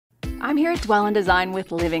I'm here at Dwell and Design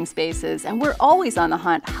with Living Spaces, and we're always on the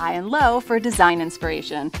hunt high and low for design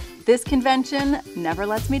inspiration. This convention never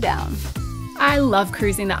lets me down. I love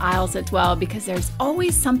cruising the aisles at Dwell because there's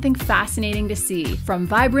always something fascinating to see. From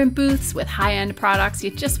vibrant booths with high-end products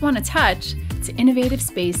you just want to touch, to innovative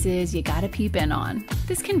spaces you gotta peep in on.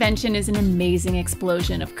 This convention is an amazing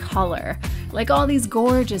explosion of color, like all these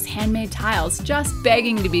gorgeous handmade tiles just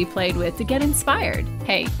begging to be played with to get inspired.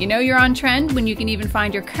 Hey, you know you're on trend when you can even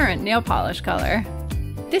find your current nail polish color.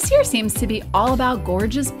 This year seems to be all about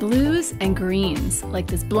gorgeous blues and greens, like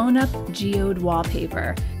this blown-up geode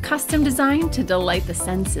wallpaper, custom designed to delight the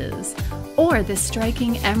senses. Or this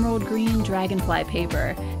striking emerald green dragonfly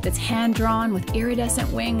paper that's hand-drawn with iridescent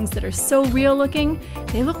wings that are so real-looking,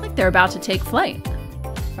 they look like they're about to take flight.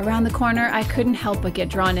 Around the corner, I couldn't help but get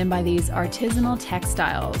drawn in by these artisanal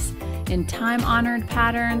textiles in time-honored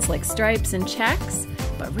patterns like stripes and checks,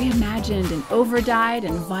 but reimagined in overdyed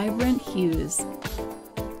and vibrant hues.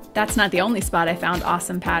 That's not the only spot I found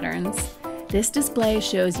awesome patterns. This display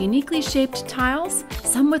shows uniquely shaped tiles,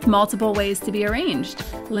 some with multiple ways to be arranged,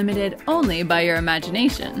 limited only by your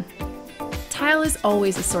imagination. Tile is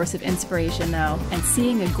always a source of inspiration though, and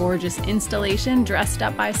seeing a gorgeous installation dressed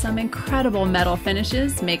up by some incredible metal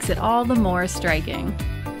finishes makes it all the more striking.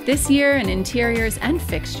 This year in interiors and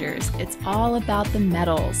fixtures, it's all about the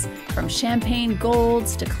metals, from champagne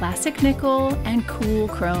golds to classic nickel and cool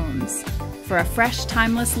chromes. For a fresh,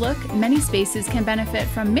 timeless look, many spaces can benefit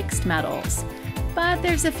from mixed metals. But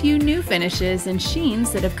there's a few new finishes and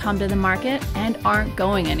sheens that have come to the market and aren't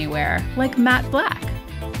going anywhere, like matte black.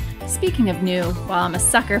 Speaking of new, while I'm a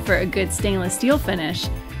sucker for a good stainless steel finish,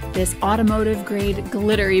 this automotive-grade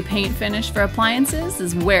glittery paint finish for appliances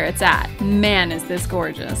is where it's at. Man, is this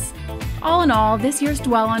gorgeous. All in all, this year's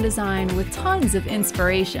Dwell on Design with tons of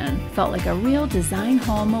inspiration felt like a real design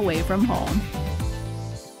home away from home.